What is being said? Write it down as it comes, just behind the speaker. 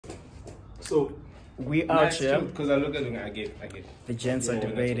So we out here because I look at them, I get. The gents are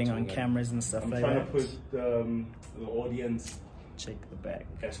debating on cameras and stuff like that. I'm trying to put the audience check the back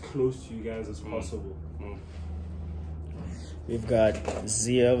as close to you guys as possible. We've got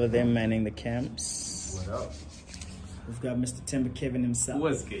Z over there manning the camps. What up? We've got Mr. Themba Kevin himself.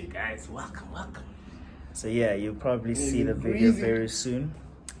 What's good, guys? Welcome. So yeah, you'll probably see the video very soon.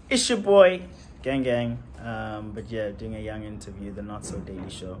 It's your boy, gang. But yeah, doing a young interview, the Not So Daily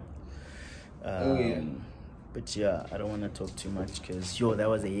Show. But yeah, I don't want to talk too much because that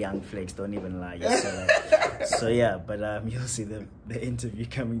was a young flex. Don't even lie. So yeah, but you'll see the interview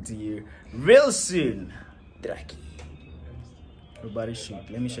coming to you real soon. Draki. Everybody shoot.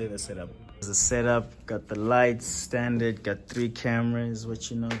 Let me show you the setup. The setup, got the lights standard, got 3 cameras.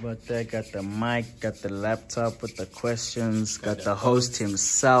 What you know about that? Got the mic, got the laptop with the questions, got the host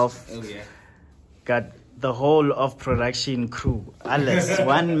himself. Got the whole of production crew. Alles,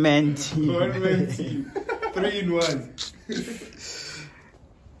 one-man team. 3 in 1.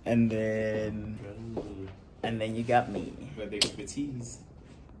 and then you got me. But the expertise.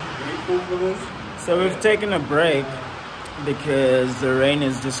 So we've taken a break because the rain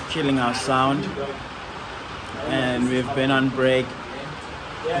is just killing our sound, and we've been on break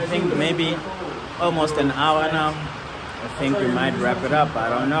I think maybe almost an hour now. I think we might wrap it up, I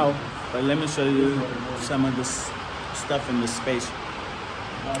don't know, but let me show you some of this stuff in this space.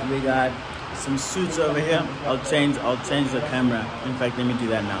 We got some suits over here. I'll change the camera. In fact, let me do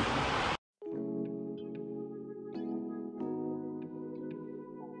that now.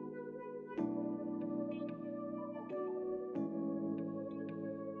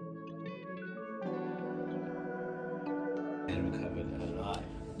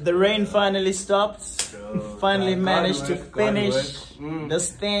 The rain finally stopped. Finally managed to finish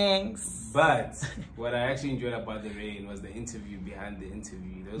these things. But what I actually enjoyed about the rain was the interview behind the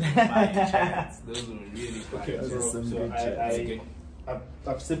interview. Those were fire chats. Those were really fire chats.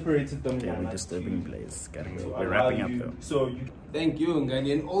 I've separated them. Yeah, we're disturbing place. Gotta go. We're wrapping up though. Thank you,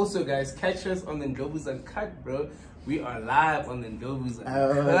 Ngani. And also, guys, catch us on the Ndlovus Uncut, bro. We are live on the Ndlovus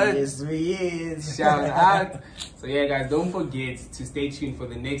Uncut. Yes, we is. Shout out. So yeah, guys, don't forget to stay tuned for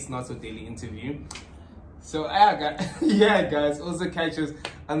the next Not So Daily interview. So yeah, guys, also catch us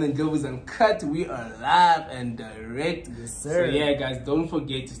on the Ndlovus Uncut. We are live and direct. Yes, sir. So yeah, guys, don't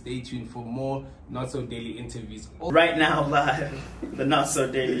forget to stay tuned for more Not So Daily interviews. Right now, live, the Not So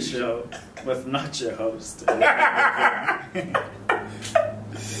Daily Show with not your host.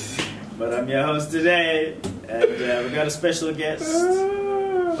 But I'm your host today, and we got a special guest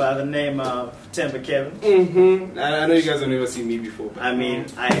by the name of Themba Kevin. I know you guys have never seen me before. I mean,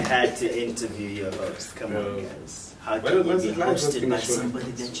 I had to interview your host. Come on, guys. How can you be hosted by somebody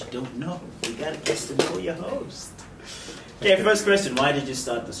that you don't know? You gotta get to know your host. Okay, first question. Why did you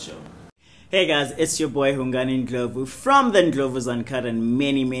start this show? Hey guys, it's your boy Hungani Ndlovu from the Ndlovus Uncut and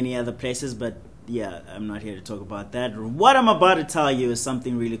many other places, but yeah, I'm not here to talk about that. What I'm about to tell you is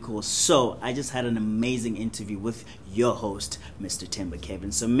something really cool. So I just had an amazing interview with your host, Mr. Themba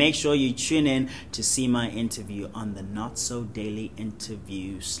Kevin. So make sure you tune in to see my interview on the Not So Daily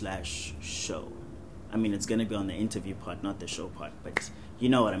interview / show. I mean, it's going to be on the interview part, not the show part, but you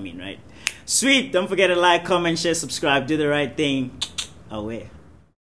know what I mean, right? Sweet. Don't forget to like, comment, share, subscribe, do the right thing. Away.